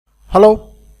Hello,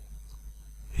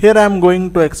 here I am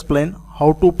going to explain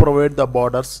how to provide the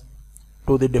borders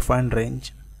to the defined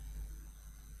range.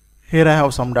 Here I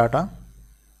have some data.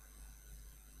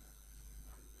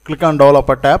 Click on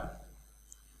Developer tab,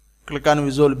 click on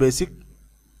Visual Basic.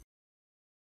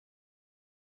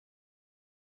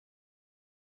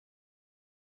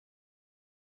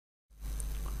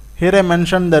 Here I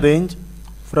mentioned the range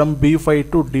from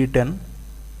B5 to D10.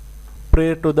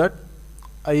 Prior to that,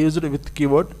 I used with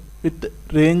keyword with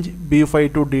range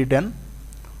B5 to D10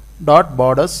 dot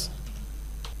borders.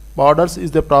 Borders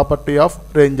is the property of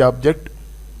range object.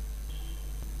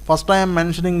 First I am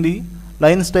mentioning the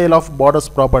LineStyle of borders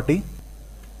property.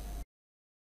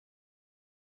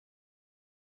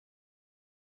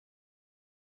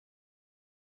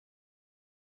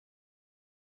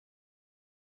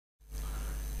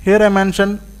 Here I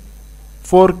mention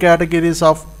 4 categories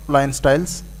of line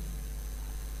styles.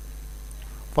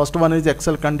 First one is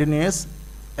Excel continuous,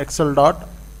 Excel dot,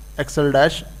 Excel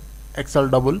dash, Excel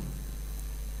double.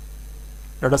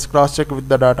 Let us cross check with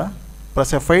the data.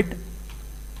 Press F8.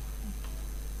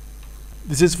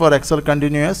 This is for Excel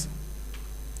continuous,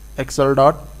 Excel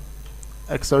dot,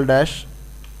 Excel dash,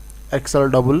 Excel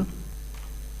double.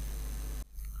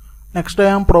 Next I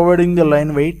am providing the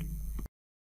line weight.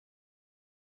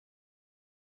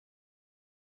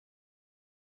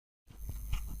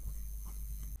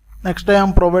 Next I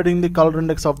am providing the color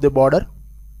index of the border.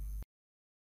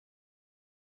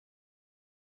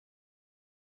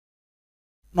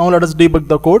 Now let us debug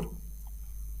the code.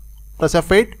 Press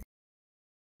F8.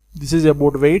 This is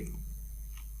about weight.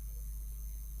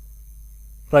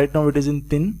 Right now it is in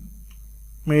thin,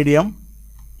 medium,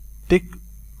 thick.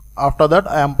 After that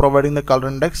I am providing the color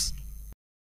index.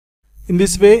 In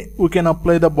this way we can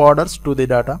apply the borders to the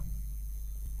data.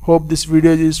 Hope this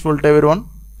video is useful to everyone.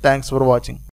 Thanks for watching.